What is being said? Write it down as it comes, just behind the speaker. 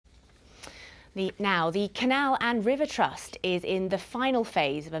The Canal and River Trust is in the final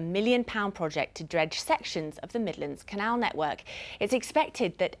phase of a £1 million project to dredge sections of the Midlands canal network. It's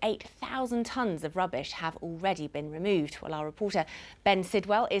expected that 8,000 tonnes of rubbish have already been removed. Well, our reporter Ben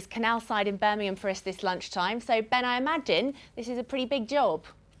Sidwell is canal side in Birmingham for us this lunchtime. So, Ben, I imagine this is a pretty big job.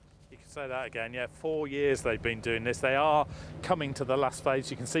 You can say that again, yeah. 4 years they've been doing this. They are coming to the last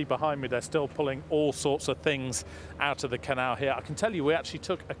phase. You can see behind me they're still pulling all sorts of things out of the canal here. I can tell you we actually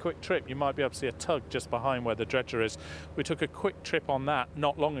took a quick trip. You might be able to see a tug just behind where the dredger is. We took a quick trip on that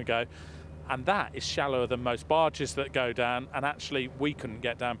not long ago, and that is shallower than most barges that go down, and actually we couldn't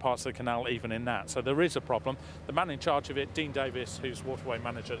get down parts of the canal even in that. So there is a problem. The man in charge of it, Dean Davies, who's waterway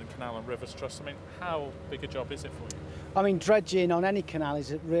manager at the Canal and River Trust, I mean, how big a job is it for you? I mean, dredging on any canal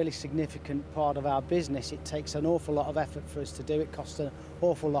is a really significant part of our business. It takes an awful lot of effort for us to do. It costs an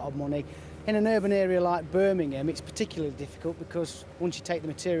awful lot of money. In an urban area like Birmingham, it's particularly difficult because once you take the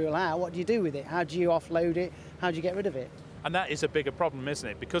material out, what do you do with it? How do you offload it? How do you get rid of it? And that is a bigger problem, isn't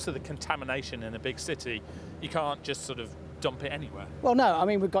it? Because of the contamination in a big city, you can't just sort of dump it anywhere. Well, no, I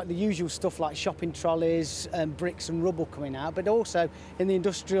mean, we've got the usual stuff like shopping trolleys, bricks and rubble coming out, but also in the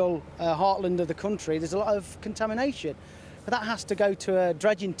industrial heartland of the country, there's a lot of contamination. But that has to go to a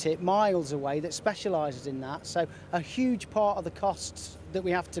dredging tip miles away that specialises in that. So a huge part of the costs that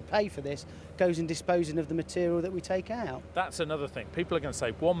we have to pay for this goes in disposing of the material that we take out. That's another thing. People are going to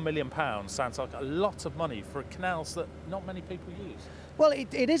say £1 million sounds like a lot of money for canals that not many people use. Well,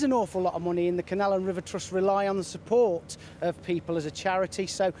 it is an awful lot of money, and the Canal and River Trust rely on the support of people as a charity,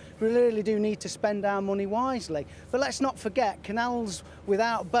 so we really do need to spend our money wisely. But let's not forget, canals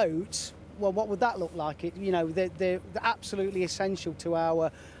without boats, well, what would that look like? You know, they're absolutely essential to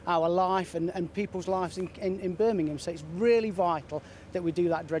our life and people's lives in Birmingham, so it's really vital that we do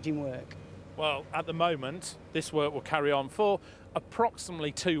that dredging work. Well, at the moment, this work will carry on for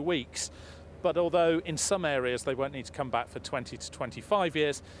approximately 2 weeks. But although in some areas they won't need to come back for 20 to 25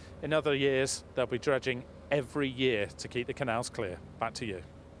 years, in other years they'll be dredging every year to keep the canals clear. Back to you.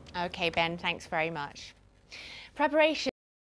 OK, Ben, thanks very much. Preparation